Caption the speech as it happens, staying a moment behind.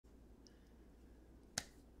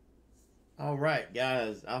All right,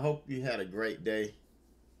 guys, I hope you had a great day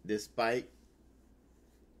despite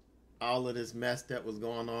all of this mess that was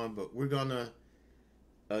going on, but we're going to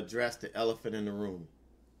address the elephant in the room.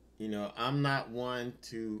 You know, I'm not one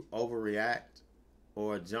to overreact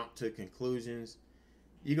or jump to conclusions.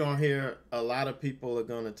 You're going to hear a lot of people are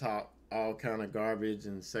going to talk all kind of garbage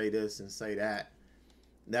and say this and say that.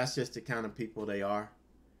 That's just the kind of people they are.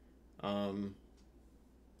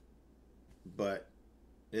 But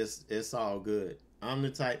it's all good. I'm the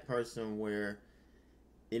type person where,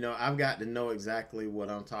 you know, I've got to know exactly what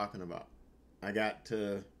I'm talking about. I got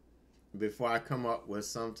to, before I come up with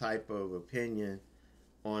some type of opinion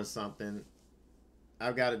on something,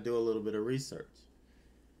 I've got to do a little bit of research.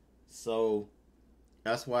 So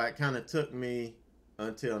that's why it kind of took me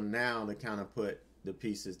until now to kind of put the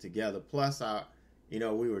pieces together. Plus, we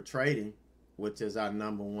were trading, which is our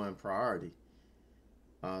number one priority.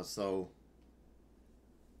 So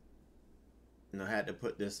I had to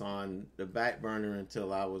put this on the back burner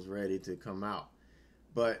until I was ready to come out.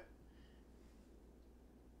 But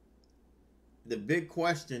the big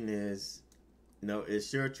question is, is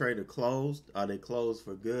SureTrader closed? Are they closed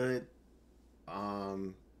for good?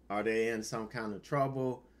 Are they in some kind of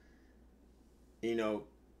trouble?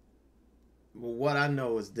 What I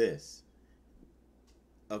know is this.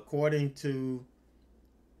 According to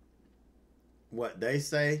what they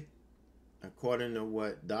say, according to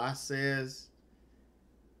what DOS says,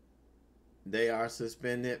 they are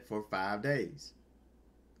suspended for 5 days.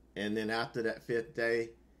 And then after that 5th day,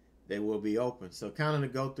 they will be open. So kind of to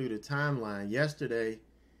go through the timeline, yesterday,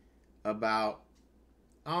 about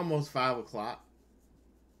almost 5 o'clock,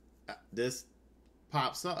 this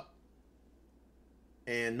pops up.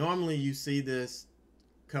 And normally you see this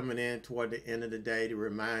coming in toward the end of the day to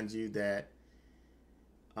remind you that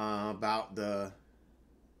about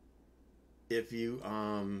if you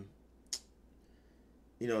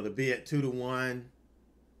to be at 2 to 1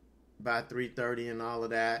 by 3:30 and all of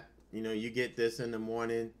that. You get this in the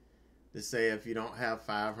morning to say if you don't have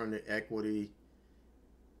 500 equity,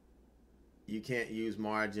 you can't use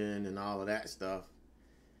margin and all of that stuff.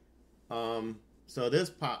 So this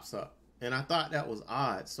pops up, and I thought that was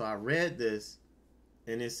odd. So I read this,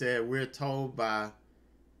 and it said we're told by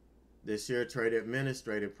the SureTrader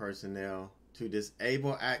administrative personnel to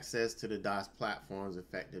disable access to the DOS platforms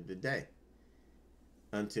effective today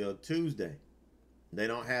until Tuesday. They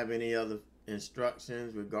don't have any other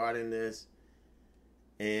instructions regarding this,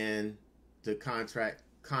 and to contact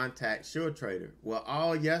SureTrader. Well,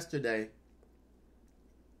 all yesterday,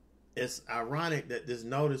 it's ironic that this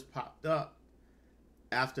notice popped up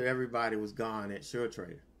after everybody was gone at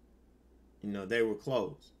SureTrader. They were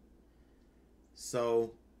closed.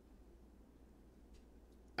 So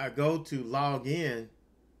I go to log in,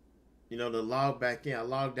 to log back in. I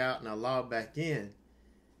logged out and I logged back in.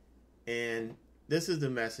 And this is the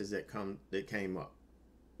message that came up.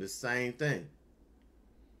 The same thing.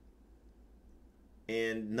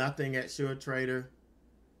 And nothing at SureTrader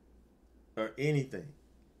or anything.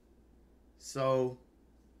 So,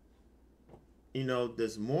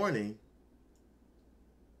 this morning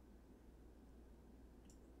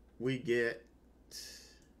we get,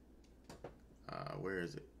 where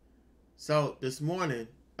is it? So this morning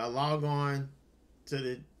I log on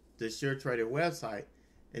to the SureTrader website,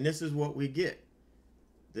 and this is what we get.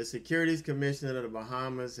 The Securities Commission of the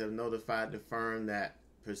Bahamas have notified the firm that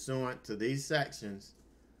pursuant to these sections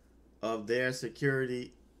of their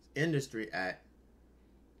Security Industry Act,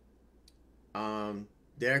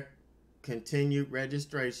 their continued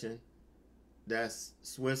registration, that's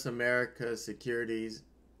Swiss America Securities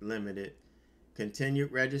Limited,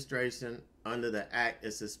 continued registration under the Act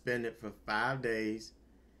is suspended for 5 days,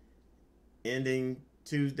 ending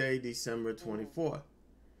Tuesday, December 24th.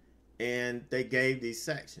 And they gave these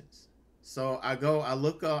sections. So I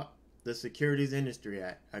look up the Securities Industry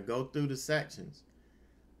Act. I go through the sections.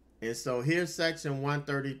 And so here's section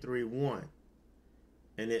 133.1.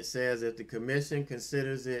 And it says if the commission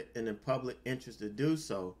considers it in the public interest to do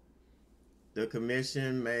so, the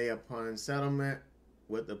commission may, upon settlement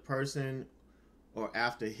with the person or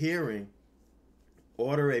after hearing,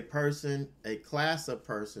 order a person, a class of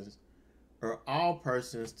persons, or all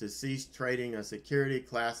persons to cease trading a security,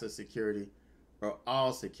 class of security, or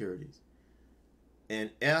all securities. And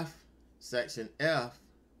section F,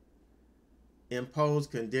 impose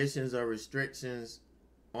conditions or restrictions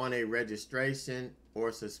on a registration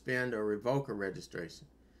or suspend or revoke a registration.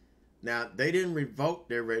 Now, they didn't revoke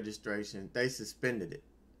their registration, they suspended it,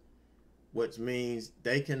 which means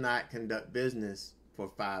they cannot conduct business for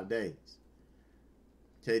 5 days.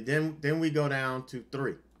 Okay, then we go down to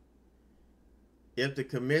 3. If the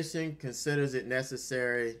commission considers it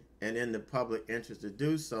necessary and in the public interest to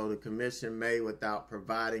do so, the commission may, without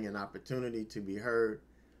providing an opportunity to be heard,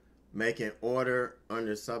 make an order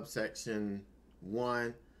under subsection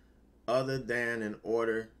 1 other than an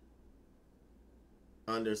order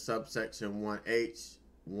under subsection 1H,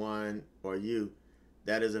 1, or U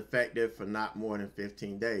that is effective for not more than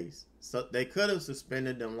 15 days. So they could have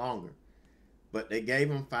suspended them longer, but they gave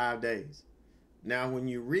them 5 days. Now, when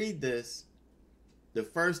you read this, the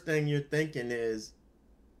first thing you're thinking is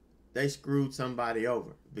they screwed somebody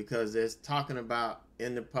over, because it's talking about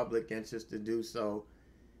in the public interest to do so,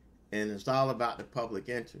 and it's all about the public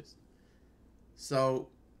interest. So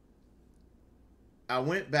I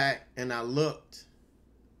went back and I looked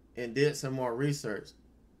and did some more research,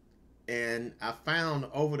 and I found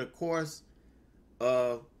over the course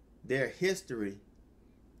of their history,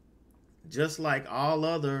 just like all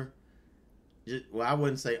other, well, I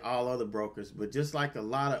wouldn't say all other brokers, but just like a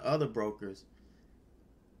lot of other brokers,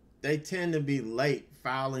 they tend to be late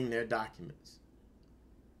filing their documents.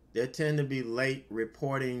 They tend to be late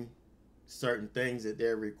reporting certain things that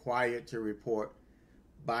they're required to report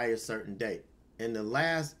by a certain date. And the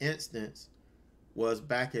last instance was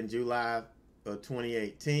back in July of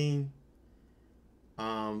 2018,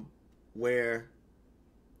 where,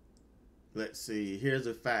 let's see, here's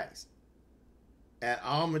the facts. At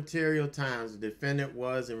all material times, the defendant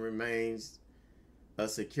was and remains a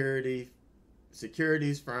securities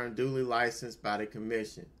firm duly licensed by the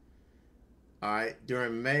commission. All right.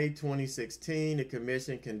 During May 2016, the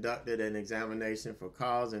commission conducted an examination for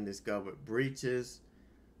cause and discovered breaches,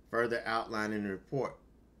 further outlined in the report.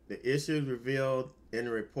 The issues revealed in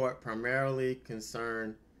the report primarily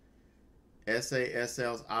concerned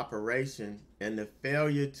SASL's operation and the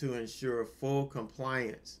failure to ensure full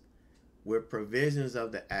compliance with provisions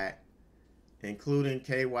of the Act, including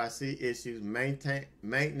KYC issues,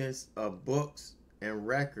 maintenance of books and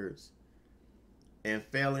records, and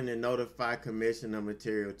failing to notify commission of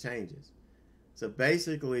material changes. So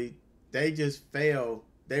basically, they just failed.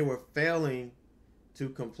 They were failing to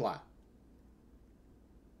comply.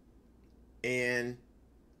 And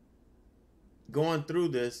going through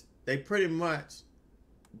this, they pretty much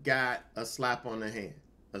got a slap on the hand,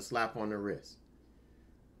 a slap on the wrist.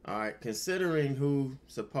 All right, considering who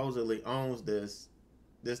supposedly owns this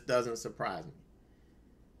doesn't surprise me.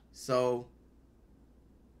 So,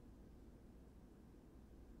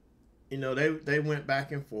 you know, they went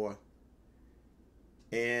back and forth,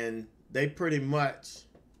 and they pretty much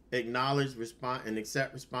acknowledged and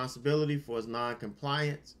accept responsibility for its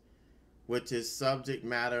non-compliance, which is subject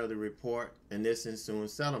matter of the report and this ensuing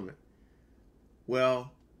settlement.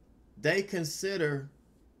 Well, they consider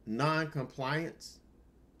non-compliance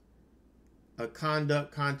a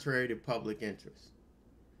conduct contrary to public interest.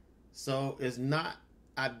 So it's not,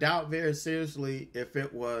 I doubt very seriously if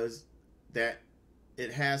it was that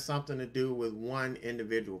it has something to do with one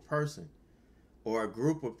individual person or a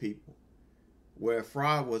group of people where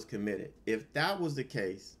fraud was committed. If that was the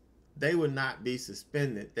case, they would not be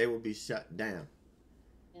suspended. They would be shut down.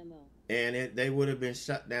 And they would have been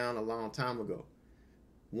shut down a long time ago.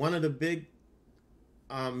 One of the big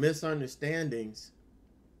misunderstandings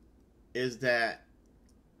is that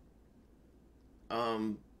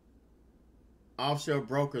offshore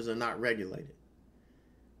brokers are not regulated.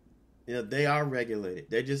 You know, they are regulated.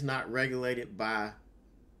 They're just not regulated by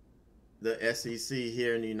the SEC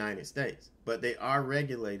here in the United States. But they are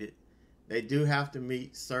regulated. They do have to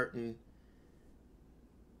meet certain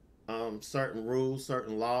rules,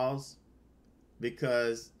 certain laws,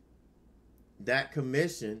 because that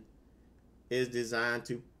commission is designed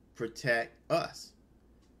to protect us.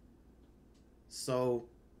 So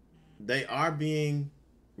they are being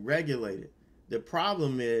regulated. The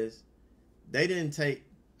problem is they didn't take,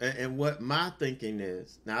 and what my thinking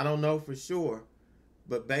is, now I don't know for sure,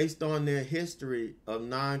 but based on their history of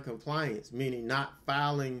non-compliance, meaning not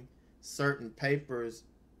filing certain papers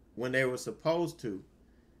when they were supposed to,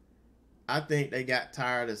 I think they got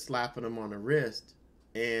tired of slapping them on the wrist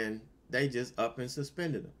and they just up and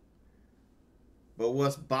suspended them. But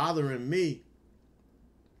what's bothering me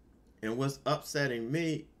and what's upsetting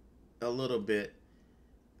me a little bit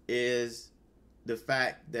is the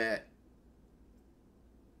fact that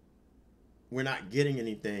we're not getting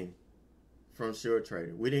anything from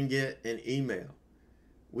SURETRADER. We didn't get an email.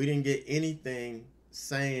 We didn't get anything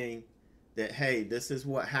saying that, hey, this is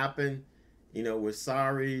what happened. You know, we're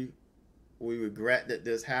sorry. We regret that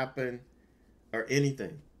this happened, or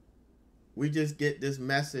anything. We just get this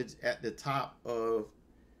message at the top of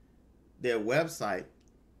their website,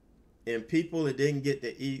 and people that didn't get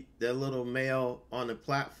to eat their little mail on the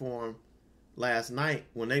platform last night,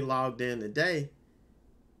 when they logged in today,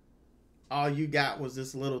 all you got was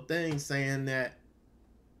this little thing saying that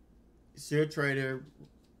SureTrader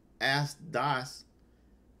asked DOS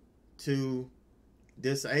to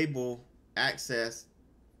disable access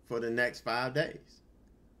for the next 5 days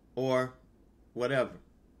or whatever.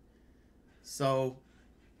 So,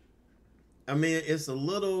 I mean, it's a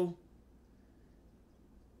little,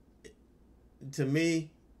 to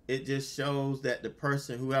me, it just shows that the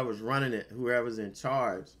person, whoever's running it, whoever's in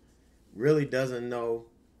charge, really doesn't know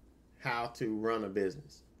how to run a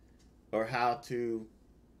business or how to,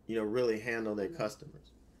 really handle their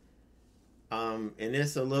customers. And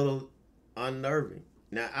it's a little unnerving.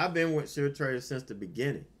 Now, I've been with SureTrader since the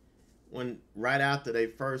beginning. Right after they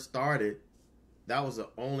first started, that was the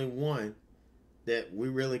only one that we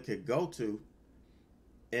really could go to.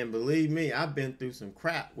 And believe me, I've been through some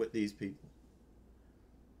crap with these people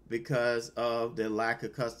because of their lack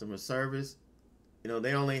of customer service.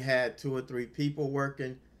 They only had 2 or 3 people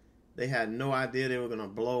working. They had no idea they were going to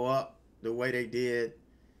blow up the way they did.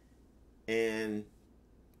 And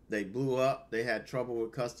they blew up. They had trouble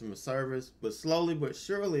with customer service. But slowly but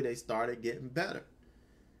surely, they started getting better.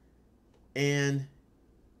 And,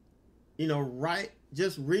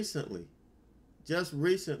 just recently,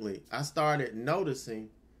 I started noticing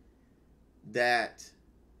that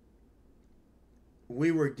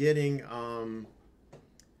we were getting,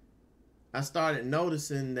 I started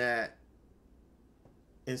noticing that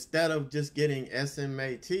instead of just getting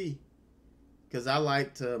SMAT, because I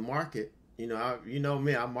like to market, you know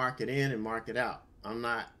me, I market in and market out. I'm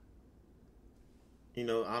not, I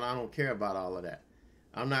don't care about all of that.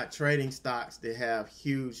 I'm not trading stocks that have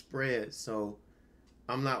huge spreads, so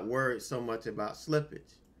I'm not worried so much about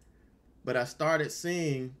slippage. But I started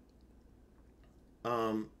seeing,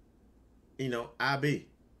 IB.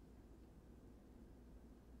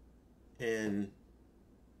 And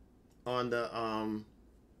on the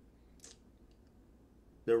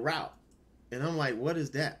route. And I'm like, what is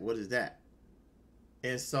that? What is that?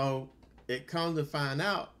 And so it comes to find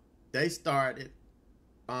out they started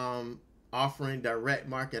offering direct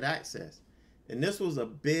market access. And this was a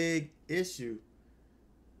big issue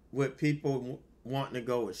with people wanting to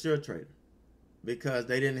go with SureTrader because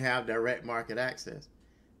they didn't have direct market access.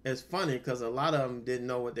 It's funny because a lot of them didn't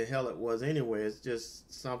know what the hell it was anyway. It's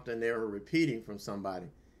just something they were repeating from somebody.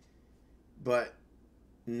 But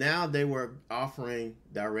now they were offering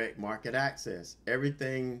direct market access.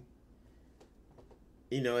 Everything,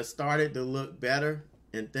 it started to look better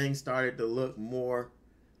and things started to look more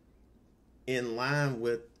in line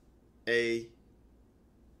with a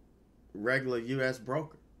regular U.S.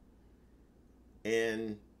 broker.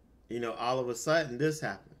 And, all of a sudden this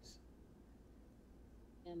happens.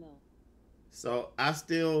 So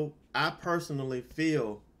I personally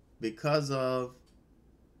feel because of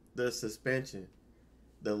the suspension,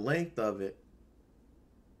 the length of it,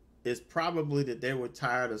 is probably that they were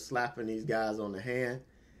tired of slapping these guys on the hand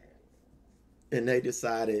and they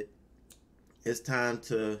decided it's time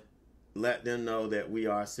to let them know that we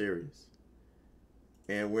are serious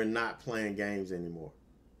and we're not playing games anymore.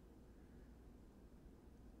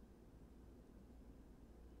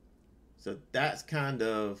 So that's kind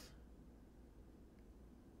of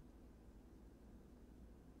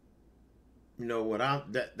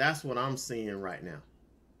that's what I'm seeing right now.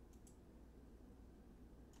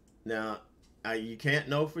 Now, you can't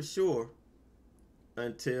know for sure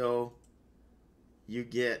until you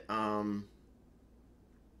get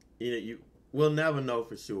we'll never know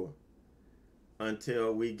for sure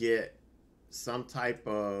until we get some type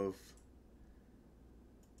of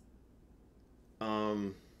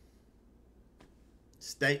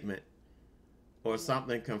statement or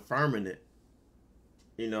something confirming it.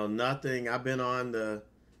 Nothing. I've been on the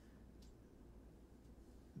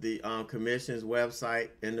commission's website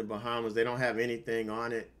in the Bahamas. They don't have anything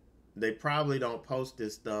on it. They probably don't post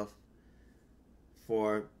this stuff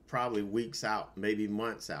for probably weeks out, maybe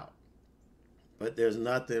months out. But there's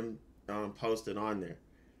nothing posted on there.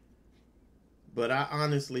 But I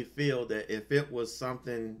honestly feel that if it was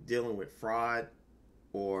something dealing with fraud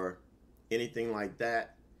or anything like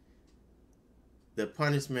that, the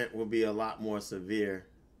punishment will be a lot more severe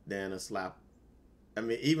than a slap. I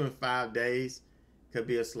mean, even 5 days could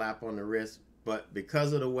be a slap on the wrist. But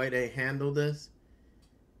because of the way they handle this,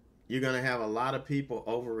 you're going to have a lot of people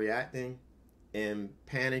overreacting and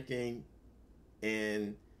panicking,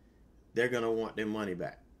 and they're going to want their money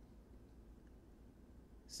back.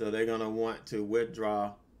 So they're going to want to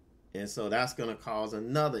withdraw, and so that's going to cause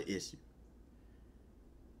another issue.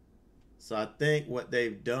 So I think what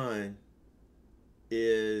they've done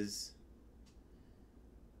is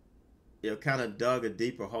kind of dug a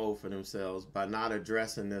deeper hole for themselves by not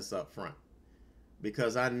addressing this up front.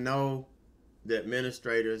 Because I know the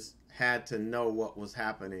administrators had to know what was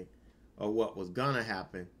happening or what was going to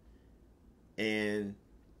happen. And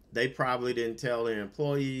they probably didn't tell their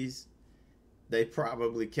employees. They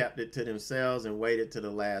probably kept it to themselves and waited to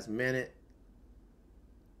the last minute.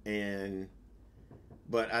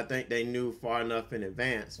 But I think they knew far enough in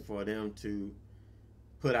advance for them to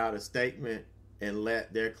put out a statement and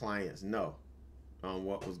let their clients know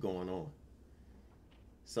what was going on.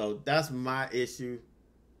 So that's my issue.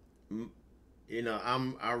 You know,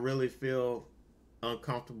 I really feel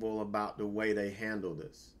uncomfortable about the way they handle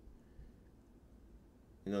this.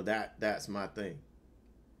 You know, that's my thing.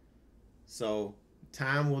 So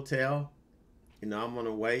time will tell. You know, I'm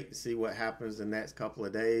gonna wait and see what happens the next couple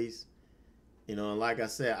of days. You know, and like I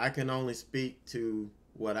said, I can only speak to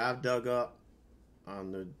what I've dug up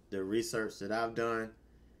on the research that I've done,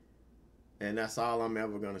 and that's all I'm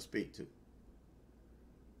ever gonna speak to.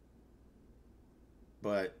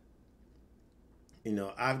 But you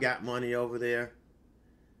know, I've got money over there.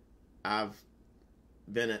 I've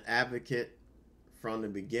been an advocate from the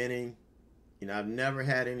beginning. You know, I've never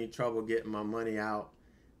had any trouble getting my money out.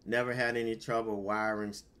 Never had any trouble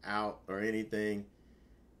wiring out or anything.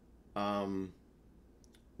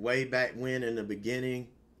 Way back when in the beginning,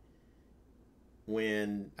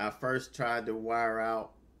 when I first tried to wire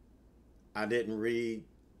out, I didn't read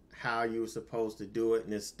how you were supposed to do it,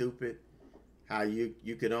 and it's stupid. How you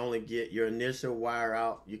could only get your initial wire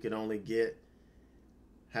out, you could only get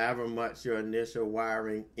however much your initial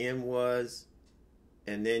wiring in was,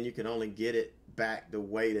 and then you could only get it back the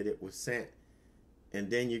way that it was sent, and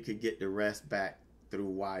then you could get the rest back through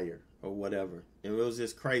wire or whatever. And it was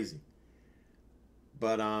just crazy.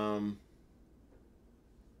 But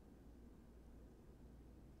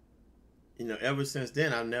you know, ever since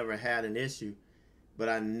then I've never had an issue, but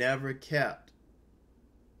I never kept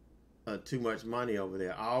too much money over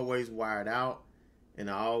there. I always wired out, and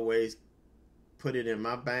I always put it in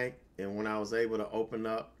my bank. And when I was able to open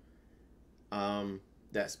up that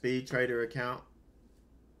SpeedTrader account,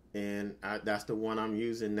 and that's the one I'm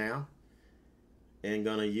using now, and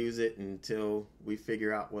gonna use it until we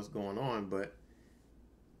figure out what's going on. But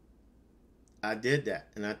I did that,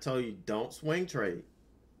 and I told you, don't swing trade.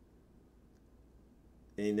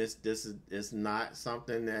 And this is, it's not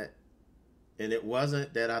something that, and it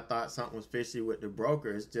wasn't that I thought something was fishy with the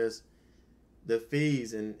broker. It's just the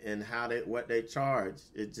fees and how what they charge.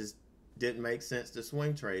 It just didn't make sense to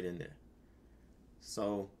swing trade in there.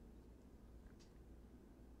 So,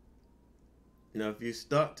 you know, if you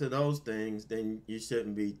stuck to those things, then you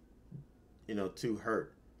shouldn't be, you know, too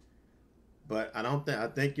hurt. But I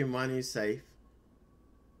think your money is safe.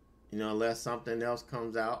 You know, unless something else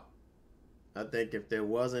comes out. I think if there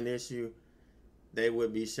was an issue, they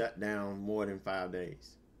would be shut down more than 5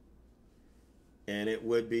 days. And it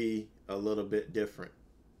would be a little bit different.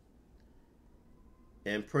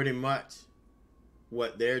 And pretty much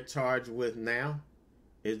what they're charged with now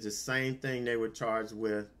is the same thing they were charged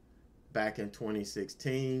with back in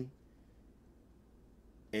 2016.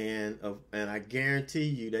 And I guarantee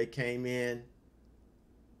you they came in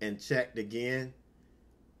and checked again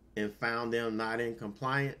and found them not in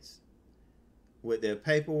compliance with their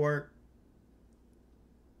paperwork,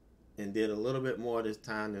 and did a little bit more this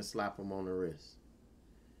time than slap them on the wrist.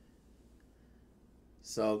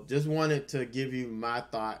 So just wanted to give you my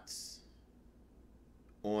thoughts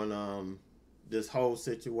on this whole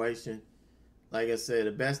situation. Like I said,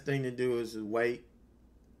 the best thing to do is wait,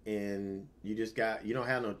 and you don't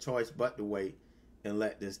have no choice but to wait and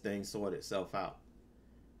let this thing sort itself out.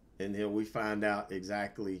 And then we find out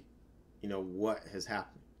exactly, you know, what has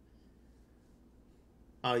happened.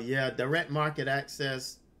 Oh yeah, direct market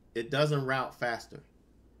access, it doesn't route faster.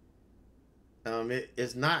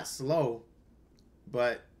 It's not slow,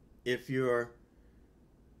 but if you're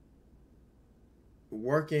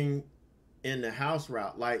working in the house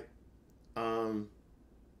route, like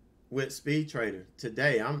with SpeedTrader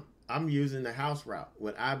today, I'm using the house route.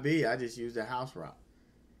 With IB, I just use the house route.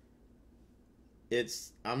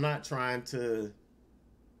 I'm not trying to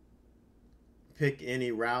pick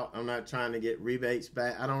any route. I'm not trying to get rebates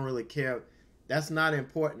back. I don't really care. That's not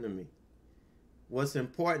important to me. What's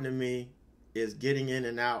important to me is getting in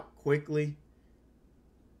and out quickly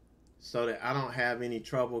so that I don't have any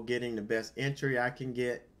trouble getting the best entry I can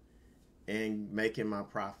get and making my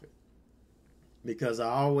profit. Because I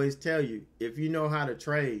always tell you, if you know how to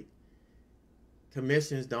trade,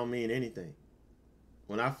 commissions don't mean anything.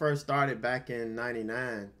 When I first started back in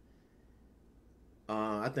 99,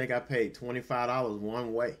 I think I paid $25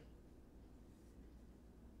 one way.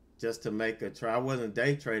 just to make a trade. I wasn't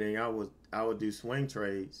day trading. I would do swing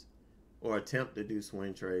trades or attempt to do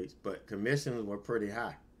swing trades, but commissions were pretty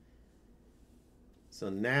high. So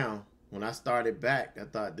now, when I started back, I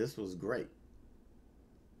thought this was great.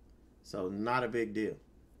 So not a big deal.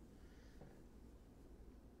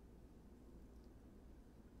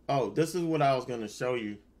 Oh, this is what I was going to show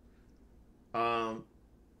you.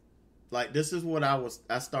 Like this is what I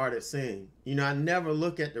started seeing. You know, I never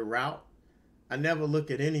look at the route. I never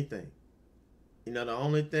look at anything. You know, the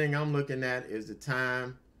only thing I'm looking at is the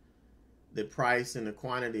time, the price, and the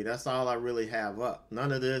quantity. That's all I really have up.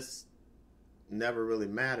 None of this never really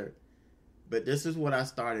mattered. But this is what I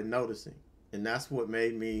started noticing. And that's what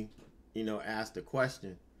made me, you know, ask the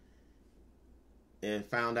question. And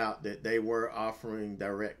found out that they were offering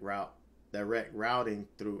direct routing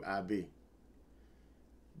through IB.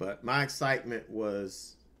 But my excitement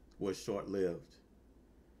was short-lived.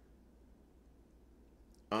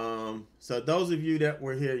 So those of you that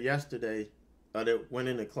were here yesterday, or that went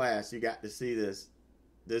into class, you got to see this.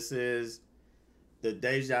 This is the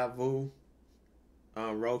Deja Vu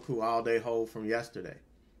ROKU all-day hold from yesterday.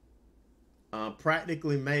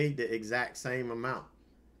 Practically made the exact same amount.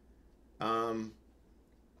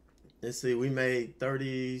 Let's see, we made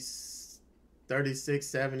 36,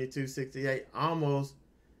 72, 68, almost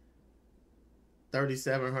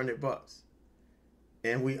 $3,700,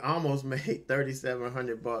 and we almost made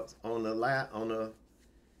 $3,700 on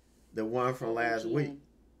the one from last week.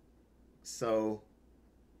 So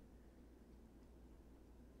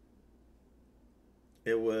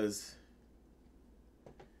it was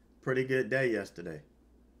a pretty good day yesterday.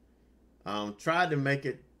 Tried to make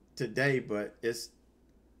it today, but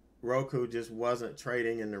ROKU just wasn't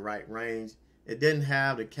trading in the right range. It didn't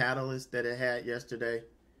have the catalyst that it had yesterday.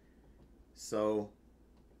 So,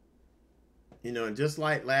 you know, just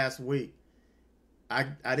like last week, I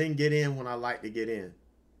didn't get in when I like to get in.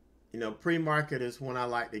 You know, pre-market is when I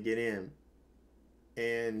like to get in.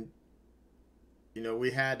 And, you know,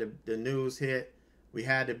 we had the news hit. We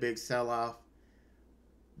had the big sell-off.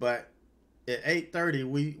 But at 8:30,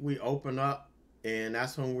 we open up. And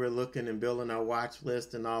that's when we're looking and building our watch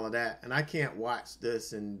list and all of that. And I can't watch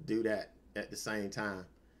this and do that at the same time.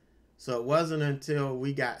 So it wasn't until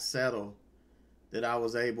we got settled that I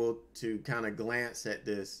was able to kind of glance at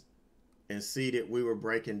this and see that we were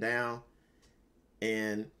breaking down.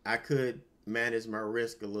 And I could manage my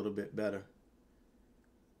risk a little bit better.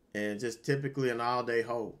 And just typically an all-day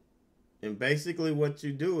hold. And basically what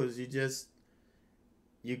you do is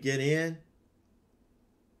you get in,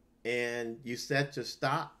 and you set your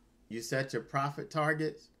stop, you set your profit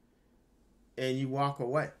targets, and you walk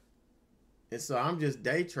away. And so I'm just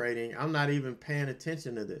day trading. I'm not even paying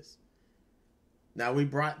attention to this. Now, we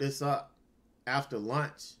brought this up after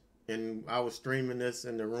lunch, and I was streaming this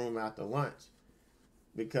in the room after lunch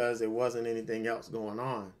because there wasn't anything else going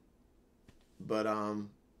on. But,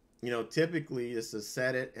 you know, typically it's to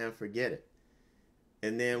set it and forget it.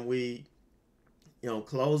 And then we, you know,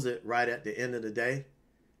 close it right at the end of the day.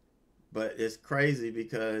 But it's crazy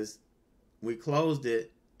because we closed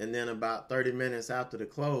it, and then about 30 minutes after the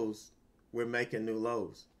close, we're making new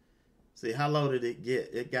lows. See, how low did it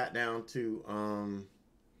get? It got down to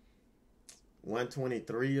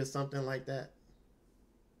 123 or something like that.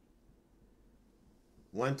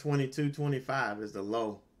 122.25 is the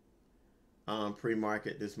low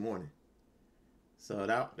pre-market this morning. So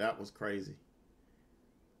that was crazy.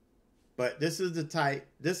 But this is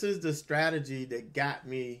the strategy that got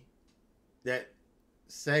me, that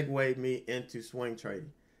segued me into swing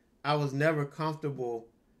trading. I was never comfortable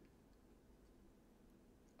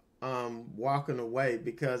walking away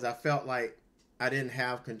because I felt like I didn't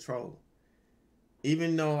have control.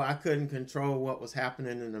 Even though I couldn't control what was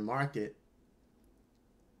happening in the market,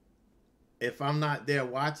 if I'm not there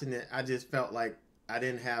watching it, I just felt like I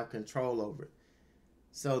didn't have control over it.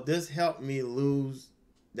 So this helped me lose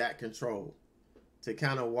that control, to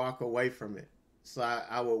kind of walk away from it. So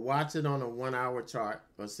I would watch it on a 1-hour chart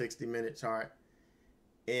or 60-minute chart,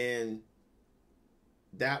 and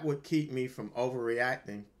that would keep me from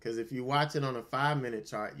overreacting. Because if you watch it on a 5-minute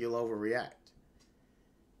chart, you'll overreact.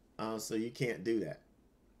 So you can't do that.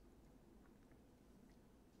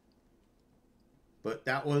 But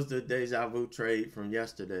that was the Deja Vu trade from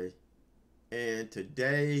yesterday. And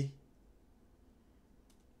today,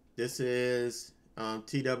 this is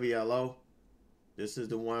TWLO. This is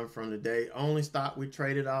the one from the day. Only stock we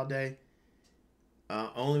traded all day.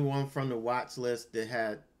 Only one from the watch list that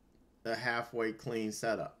had a halfway clean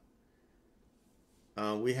setup.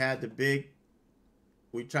 We tried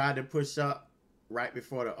to push up right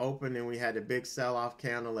before the open, and we had the big sell-off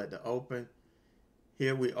candle at the open.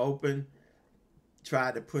 Here we open,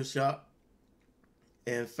 tried to push up,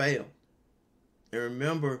 and failed. And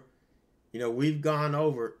remember, we've gone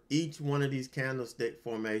over each one of these candlestick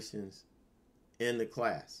formations in the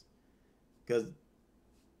class, because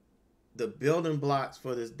the building blocks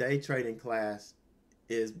for this day trading class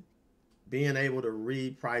is being able to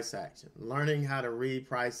read price action, learning how to read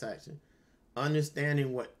price action,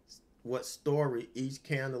 understanding what story each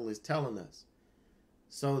candle is telling us,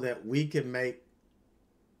 so that we can make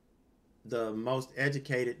the most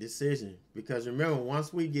educated decision. Because remember,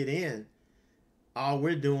 once we get in, all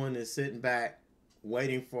we're doing is sitting back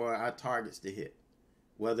waiting for our targets to hit,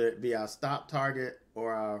 whether it be our stop target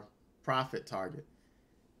or our profit target.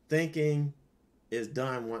 Thinking is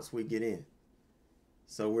done once we get in.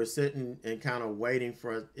 So we're sitting and kind of waiting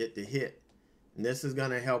for it to hit. And this is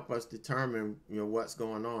going to help us determine, what's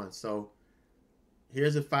going on. So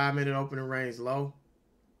here's a 5-minute opening range low.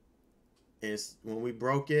 And when we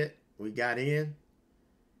broke it, we got in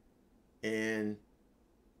and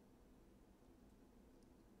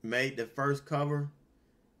made the first cover.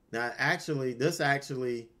 Now, this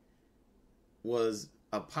actually was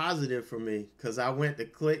a positive for me, because I went to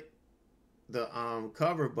click the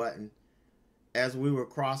cover button as we were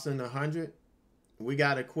crossing the 100. We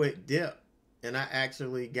got a quick dip, and I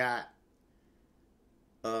actually got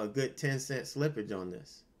a good 10-cent slippage on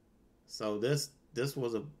this. So this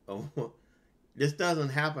was this doesn't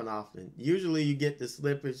happen often. Usually you get the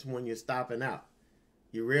slippage when you're stopping out.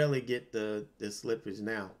 You rarely get the slippage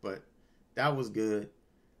now, but that was good.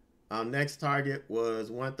 Next target was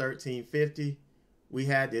 113.50. We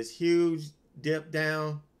had this huge dip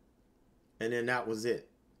down, and then that was it.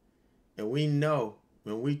 And we know,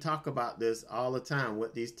 when we talk about this all the time,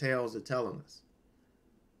 what these tails are telling us.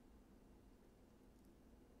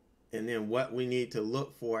 And then what we need to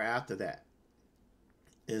look for after that.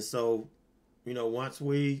 And so, once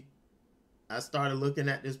I started looking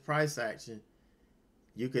at this price action,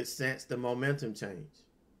 you could sense the momentum change.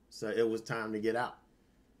 So it was time to get out.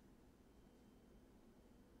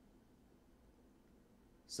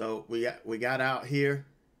 So we got out here,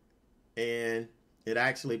 and it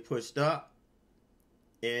actually pushed up,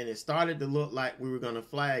 and it started to look like we were going to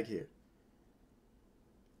flag here.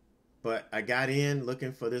 But I got in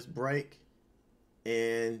looking for this break,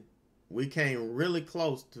 and we came really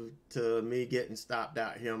close to me getting stopped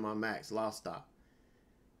out here on my max loss stop.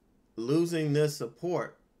 Losing this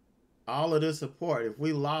support, all of this support, if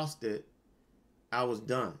we lost it, I was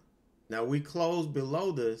done. Now we closed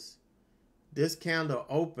below this. This candle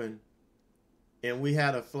opened, and we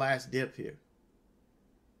had a flash dip here.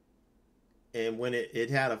 And when it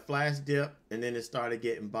had a flash dip, and then it started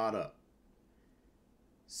getting bought up.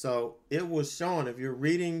 So it was showing, if you're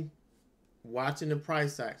reading, watching the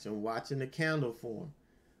price action, watching the candle form,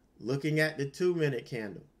 looking at the 2-minute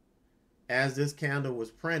candle, as this candle was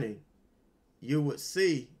printing, you would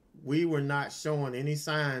see we were not showing any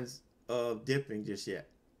signs of dipping just yet.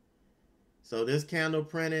 So this candle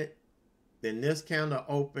printed, then this candle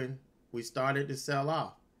opened, we started to sell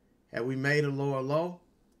off. Had we made a lower low,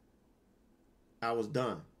 I was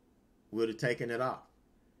done. We would have taken it off.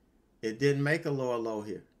 It didn't make a lower low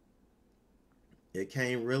here. It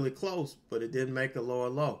came really close, but it didn't make a lower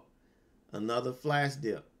low. Another flash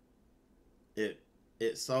dip.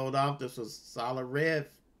 It sold off. This was solid red,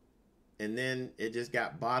 and then it just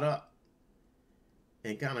got bought up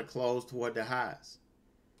and kind of closed toward the highs.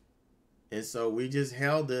 And so we just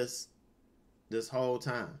held this whole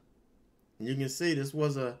time. And you can see it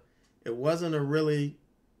wasn't a really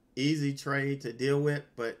easy trade to deal with,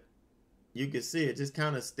 but you can see it just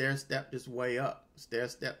kind of stair-stepped its way up,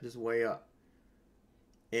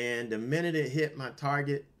 And the minute it hit my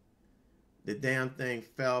target, the damn thing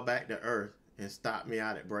fell back to earth and stopped me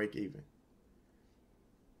out at break even.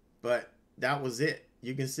 But that was it.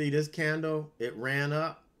 You can see this candle, it ran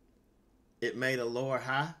up, it made a lower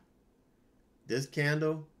high. This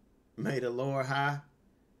candle made a lower high.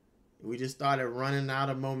 We just started running out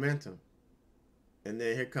of momentum. And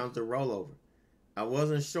then here comes the rollover. I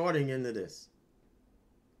wasn't shorting into this.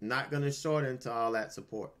 Not going to short into all that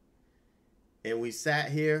support. And we sat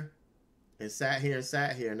here and sat here and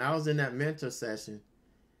sat here. And I was in that mentor session.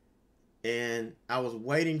 And I was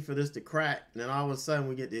waiting for this to crack. And then all of a sudden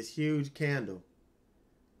we get this huge candle.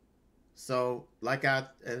 So like I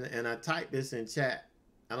typed this in chat.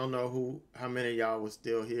 I don't know how many of y'all was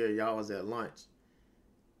still here. Y'all was at lunch.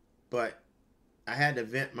 But I had to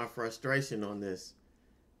vent my frustration on this.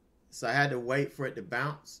 So I had to wait for it to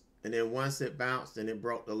bounce. And then once it bounced and it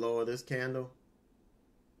broke the low of this candle,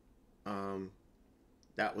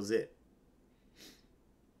 that was it.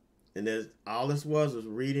 And there's all this was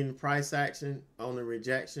reading the price action on the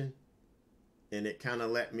rejection, and it kind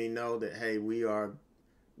of let me know that, hey,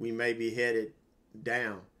 we may be headed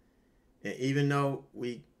down. And even though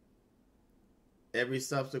every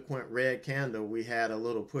subsequent red candle we had a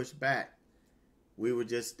little pushback, we were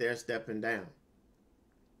just stair stepping down.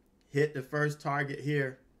 Hit the first target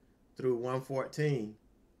here through 114,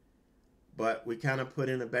 but we kind of put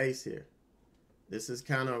in a base here. This is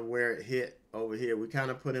kind of where it hit over here. We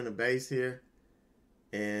kind of put in a base here,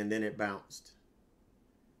 and then it bounced.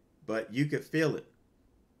 But you could feel it,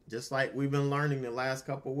 just like we've been learning the last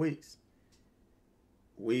couple weeks.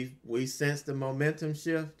 We sensed the momentum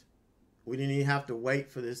shift. We didn't even have to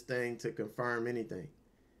wait for this thing to confirm anything.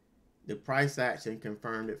 The price action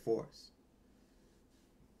confirmed it for us.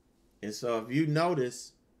 And so if you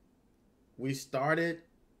notice, you started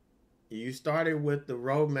with the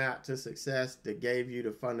roadmap to success that gave you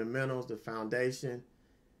the fundamentals, the foundation,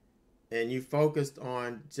 and you focused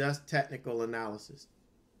on just technical analysis,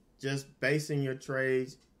 just basing your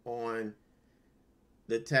trades on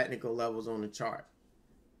the technical levels on the chart.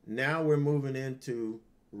 Now we're moving into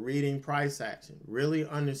reading price action, really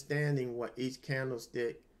understanding what each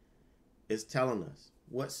candlestick is telling us.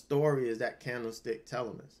 What story is that candlestick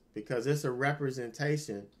telling us? Because it's a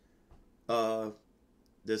representation of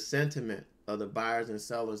the sentiment of the buyers and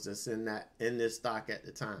sellers that's in this stock at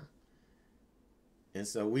the time. And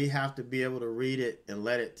so we have to be able to read it and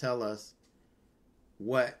let it tell us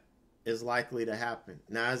what is likely to happen.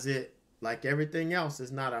 Now, is it like everything else?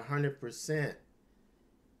 It's not 100%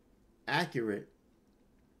 accurate,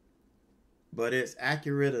 but it's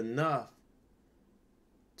accurate enough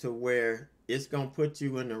to where it's going to put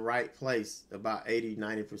you in the right place about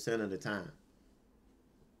 80-90% of the time.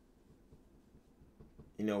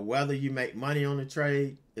 You know, whether you make money on the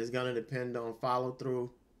trade is going to depend on follow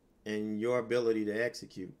through and your ability to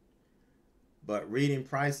execute. But reading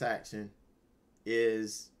price action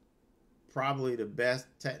is probably the best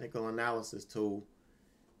technical analysis tool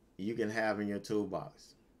you can have in your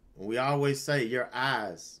toolbox. We always say your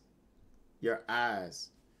eyes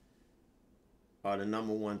are the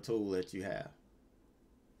number one tool that you have.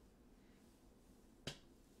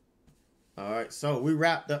 All right, so we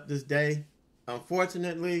wrapped up this day.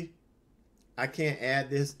 Unfortunately, I can't add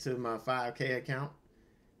this to my 5K account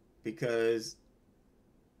because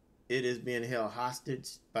it is being held hostage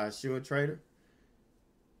by SURETRADER.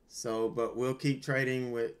 So, but we'll keep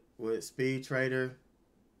trading with SpeedTrader,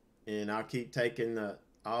 and I'll keep taking the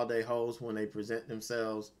all-day holds when they present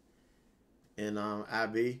themselves in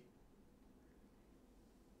IB.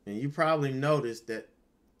 And you probably noticed that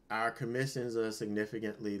our commissions are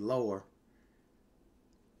significantly lower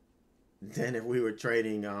than if we were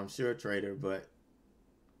trading SureTrader, but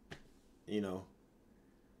you know,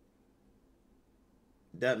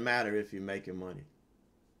 doesn't matter if you're making money.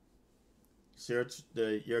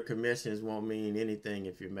 Your commissions won't mean anything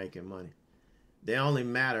if you're making money. They only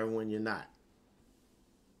matter when you're not.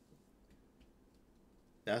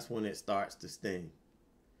 That's when it starts to sting.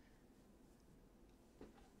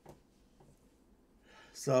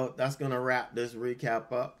 So that's going to wrap this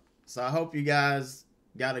recap up. So I hope you guys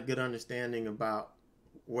got a good understanding about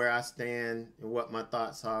where I stand and what my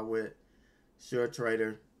thoughts are with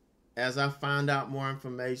SureTrader. As I find out more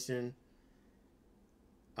information,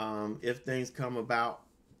 if things come about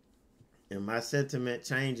and my sentiment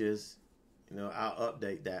changes, you know, I'll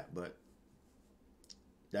update that, but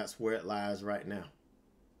that's where it lies right now.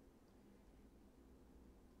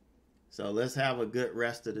 So let's have a good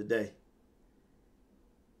rest of the day.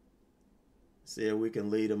 See if we can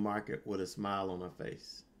lead the market with a smile on our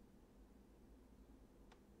face.